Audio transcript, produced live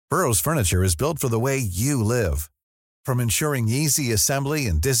Burrow's furniture is built for the way you live. From ensuring easy assembly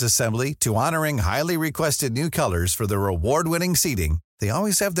and disassembly to honoring highly requested new colors for their award-winning seating, they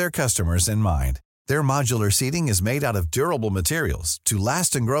always have their customers in mind. Their modular seating is made out of durable materials to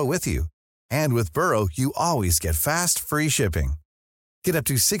last and grow with you. And with Burrow, you always get fast, free shipping. Get up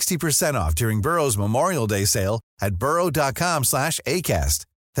to 60% off during Burrow's Memorial Day sale at burrow.com/ACAST.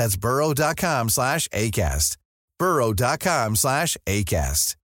 That's burrow.com/ACAST.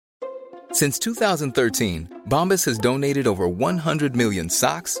 burrow.com/ACAST. Since 2013, Bombas has donated over 100 million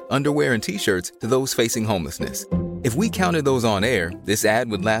socks, underwear, and T-shirts to those facing homelessness. If we counted those on air, this ad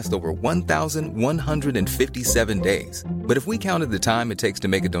would last over 1,157 days. But if we counted the time it takes to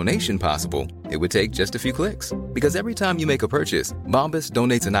make a donation possible, it would take just a few clicks. Because every time you make a purchase, Bombas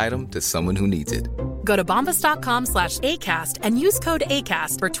donates an item to someone who needs it. Go to bombas.com/ACAST and use code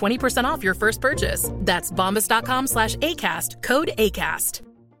ACAST for 20% off your first purchase. That's bombas.com/ACAST, code ACAST.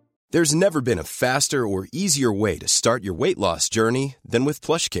 There's never been a faster or easier way to start your weight loss journey than with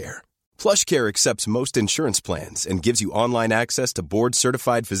PlushCare. PlushCare accepts most insurance plans and gives you online access to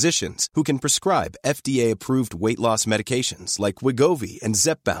board-certified physicians who can prescribe FDA-approved weight loss medications like Wegovy and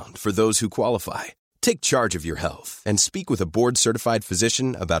Zepbound for those who qualify. Take charge of your health and speak with a board-certified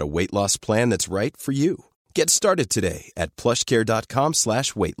physician about a weight loss plan that's right for you. Get started today at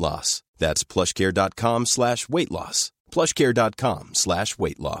plushcare.com/weight loss. That's plushcare.com/weight loss.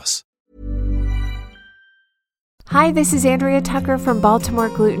 plushcare.com/weight loss. Hi, this is Andrea Tucker from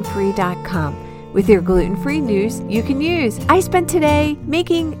BaltimoreGlutenFree.com. With your gluten-free news you can use. I spent today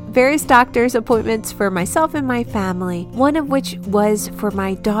making various doctor's appointments for myself and my family, one of which was for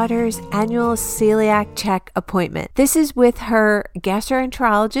my daughter's annual celiac check appointment. This is with her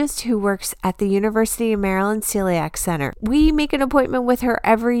gastroenterologist who works at the University of Maryland Celiac Center. We make an appointment with her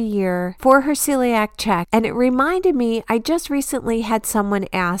every year for her celiac check, and it reminded me I just recently had someone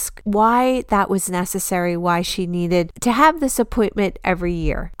ask why that was necessary, why she needed to have this appointment every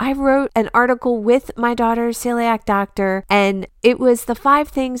year. I wrote an article with my daughter's celiac doctor, and it was the 5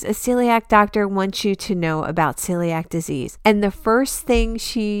 things a celiac doctor wants you to know about celiac disease. And the first thing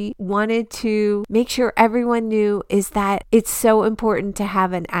she wanted to make sure everyone knew is that it's so important to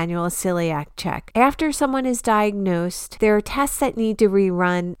have an annual celiac check. After someone is diagnosed, there are tests that need to be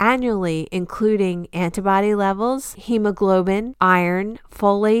run annually, including antibody levels, hemoglobin, iron,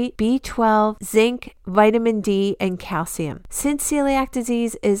 folate, B12, zinc, vitamin D, and calcium. Since celiac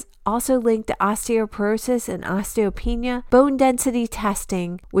disease is also linked to osteoporosis and osteopenia, bone density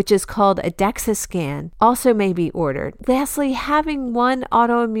testing, which is called a DEXA scan, also may be ordered. Lastly, having one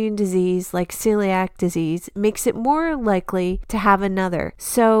autoimmune disease like celiac disease makes it more likely to have another.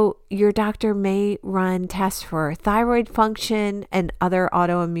 So your doctor may run tests for thyroid function and other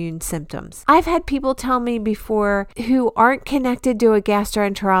autoimmune symptoms. I've had people tell me before who aren't connected to a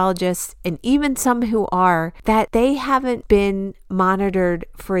gastroenterologist, and even some who are, that they haven't been monitored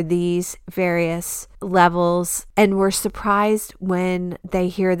for these various levels and were surprised when they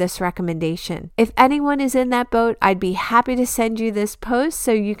hear this recommendation. If anyone is in that boat, I'd be happy to send you this post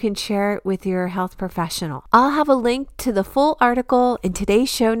so you can share it with your health professional. I'll have a link to the full article in today's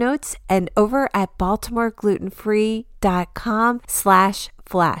show notes and over at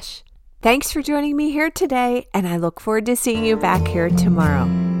BaltimoreGlutenFree.com/flash. Thanks for joining me here today, and I look forward to seeing you back here tomorrow.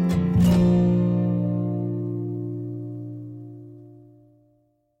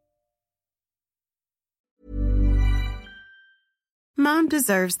 Mom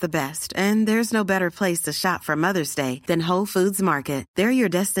deserves the best, and there's no better place to shop for Mother's Day than Whole Foods Market. They're your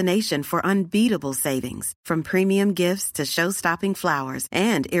destination for unbeatable savings, from premium gifts to show-stopping flowers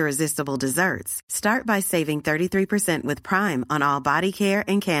and irresistible desserts. Start by saving 33% with Prime on all body care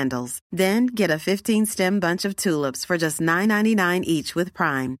and candles. Then get a 15-stem bunch of tulips for just $9.99 each with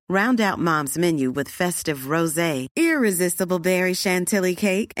Prime. Round out Mom's menu with festive rosé, irresistible berry chantilly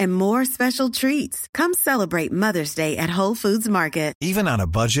cake, and more special treats. Come celebrate Mother's Day at Whole Foods Market. Even on a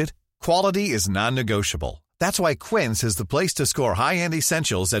budget, quality is non-negotiable. That's why Quince is the place to score high-end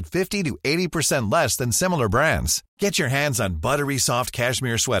essentials at 50 to 80% less than similar brands. Get your hands on buttery soft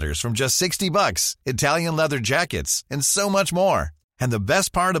cashmere sweaters from just $60, Italian leather jackets, and so much more. And the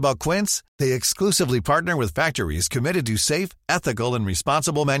best part about Quince, they exclusively partner with factories committed to safe, ethical, and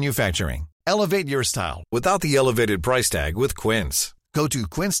responsible manufacturing. Elevate your style without the elevated price tag with Quince. Go to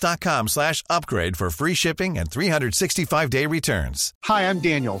quince.com/upgrade for free shipping and 365-day returns. Hi, I'm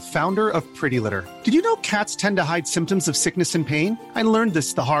Daniel, founder of Pretty Litter. Did you know cats tend to hide symptoms of sickness and pain? I learned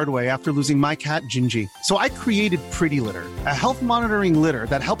this the hard way after losing my cat, Gingy. So I created Pretty Litter, a health monitoring litter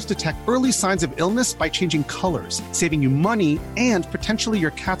that helps detect early signs of illness by changing colors, saving you money and potentially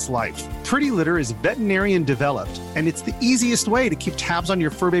your cat's life. Pretty Litter is veterinarian developed, and it's the easiest way to keep tabs on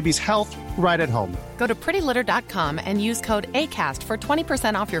your fur baby's health right at home. Go to prettylitter.com and use code ACAST for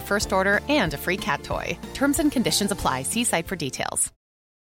 20% off your first order and a free cat toy. Terms and conditions apply. See site for details.